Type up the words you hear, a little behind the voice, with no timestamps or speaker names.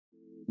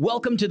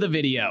Welcome to the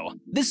video.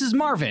 This is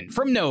Marvin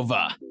from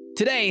𝗏𝗏.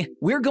 Today,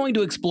 we're going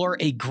to explore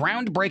a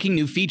groundbreaking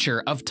new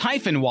feature of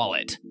Typhon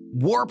Wallet,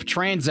 Warp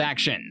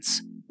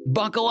Transactions.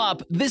 Buckle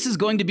up, this is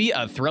going to be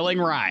a thrilling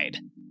ride.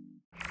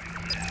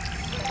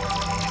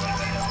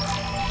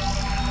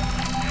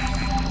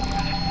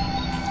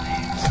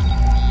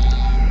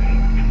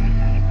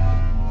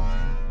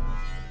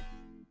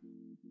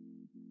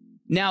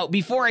 Now,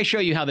 before I show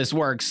you how this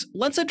works,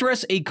 let's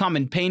address a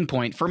common pain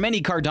point for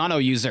many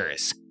Cardano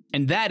users,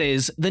 and that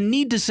is the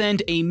need to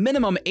send a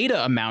minimum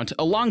ADA amount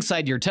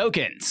alongside your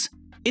tokens.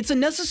 It's a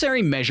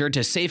necessary measure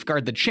to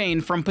safeguard the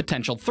chain from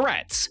potential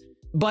threats,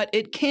 but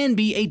it can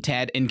be a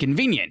tad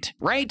inconvenient,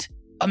 right?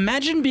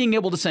 Imagine being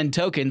able to send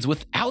tokens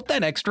without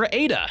that extra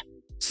ADA.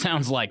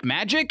 Sounds like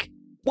magic?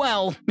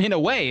 Well, in a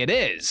way it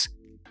is.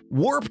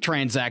 Warp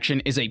transaction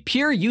is a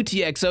pure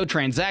UTxO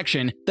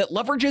transaction that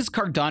leverages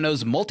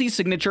Cardano's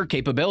multi-signature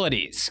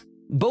capabilities.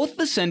 Both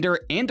the sender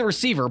and the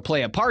receiver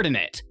play a part in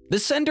it. The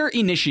sender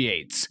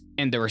initiates,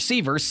 and the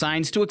receiver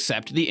signs to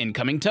accept the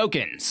incoming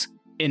tokens.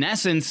 In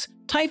essence,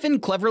 Typhon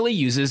cleverly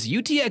uses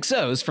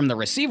UTxOs from the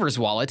receiver's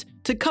wallet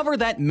to cover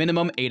that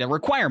minimum ADA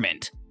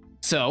requirement.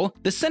 So,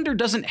 the sender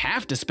doesn't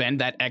have to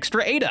spend that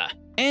extra ADA.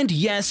 And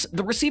yes,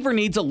 the receiver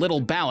needs a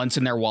little balance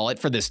in their wallet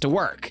for this to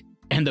work.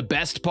 And the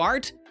best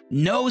part?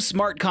 No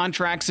smart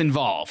contracts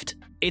involved.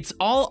 It's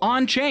all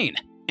on-chain,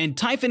 and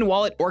Typhon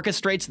Wallet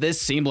orchestrates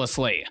this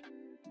seamlessly.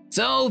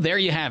 So there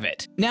you have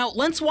it. Now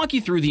let's walk you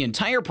through the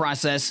entire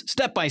process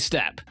step by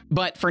step.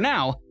 But for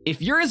now,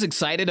 if you're as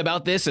excited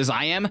about this as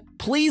I am,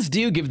 please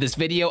do give this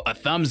video a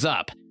thumbs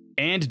up.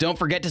 And don't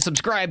forget to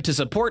subscribe to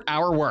support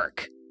our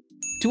work.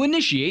 To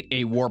initiate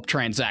a warp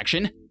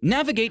transaction,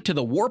 navigate to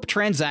the Warp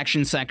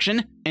Transaction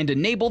section and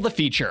enable the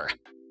feature.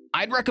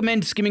 I'd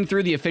recommend skimming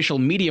through the official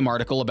Medium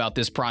article about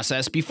this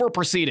process before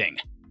proceeding.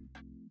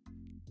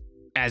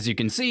 As you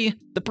can see,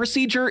 the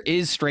procedure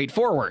is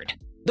straightforward.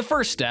 The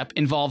first step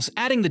involves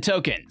adding the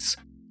tokens,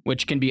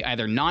 which can be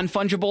either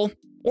non-fungible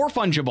or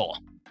fungible.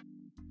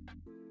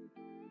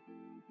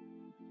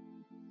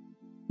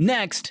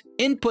 Next,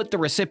 input the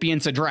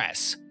recipient's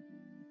address.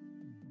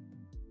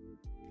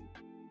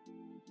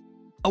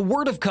 A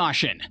word of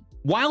caution: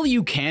 while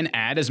you can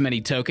add as many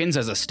tokens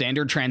as a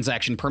standard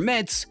transaction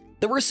permits,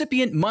 the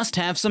recipient must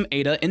have some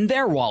ADA in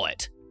their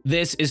wallet.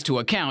 This is to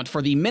account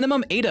for the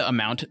minimum ADA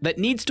amount that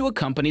needs to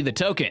accompany the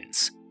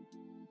tokens.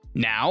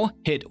 Now,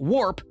 hit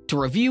Warp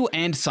to review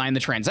and sign the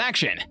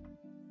transaction.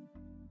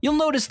 You'll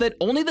notice that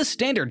only the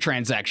standard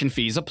transaction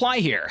fees apply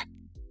here.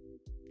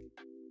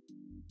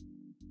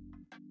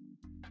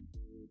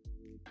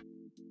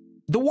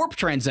 The Warp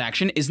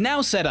transaction is now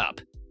set up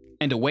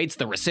and awaits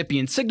the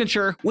recipient's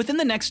signature within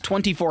the next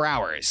 24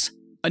 hours.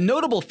 A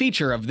notable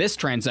feature of this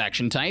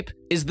transaction type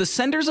is the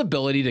sender's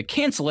ability to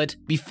cancel it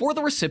before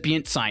the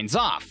recipient signs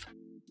off.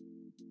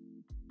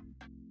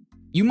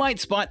 You might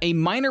spot a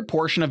minor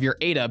portion of your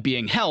ADA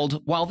being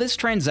held while this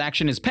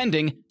transaction is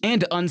pending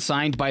and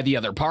unsigned by the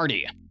other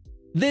party.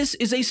 This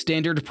is a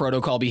standard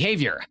protocol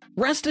behavior.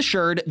 Rest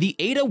assured, the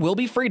ADA will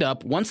be freed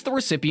up once the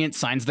recipient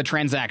signs the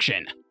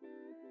transaction.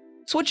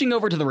 Switching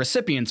over to the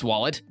recipient's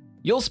wallet,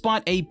 you'll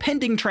spot a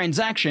pending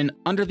transaction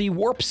under the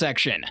Warp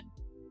section.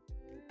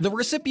 The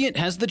recipient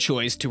has the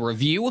choice to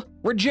review,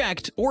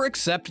 reject, or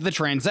accept the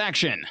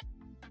transaction.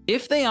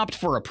 If they opt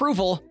for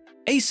approval,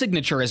 a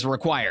signature is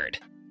required.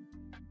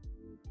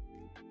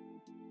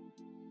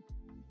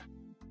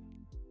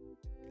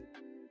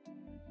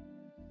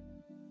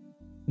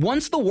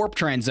 Once the Warp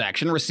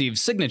transaction receives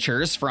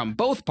signatures from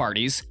both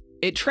parties,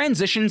 it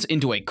transitions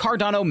into a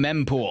Cardano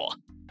mempool.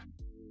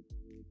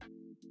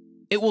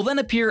 It will then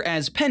appear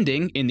as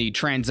pending in the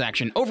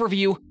transaction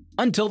overview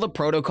until the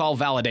protocol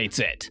validates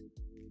it.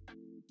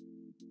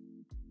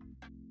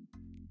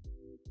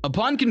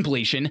 Upon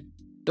completion,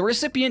 the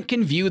recipient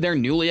can view their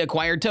newly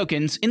acquired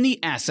tokens in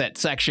the Asset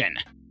section.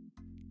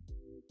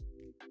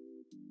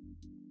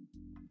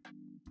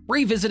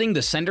 Revisiting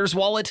the sender's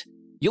wallet,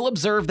 you'll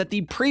observe that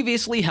the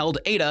previously held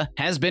ADA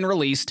has been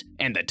released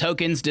and the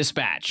tokens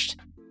dispatched.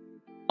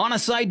 On a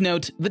side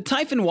note, the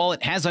Typhon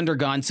Wallet has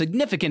undergone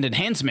significant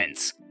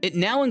enhancements. It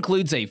now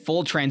includes a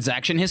full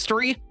transaction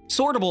history,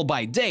 sortable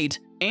by date,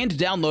 and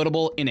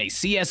downloadable in a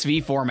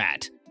CSV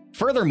format.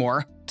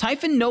 Furthermore,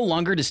 Typhon no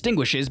longer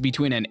distinguishes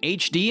between an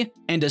HD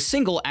and a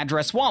single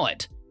address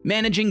wallet,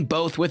 managing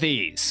both with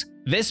ease.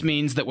 This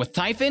means that with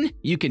Typhon,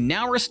 you can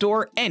now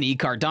restore any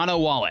Cardano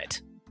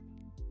wallet.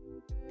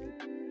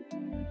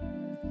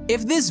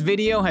 If this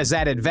video has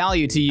added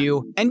value to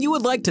you and you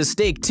would like to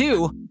stake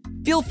too,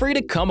 feel free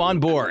to come on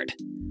board.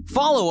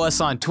 Follow us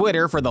on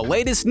Twitter for the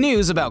latest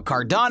news about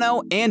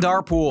Cardano and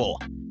our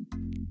pool.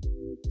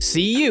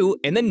 See you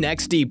in the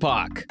next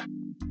epoch.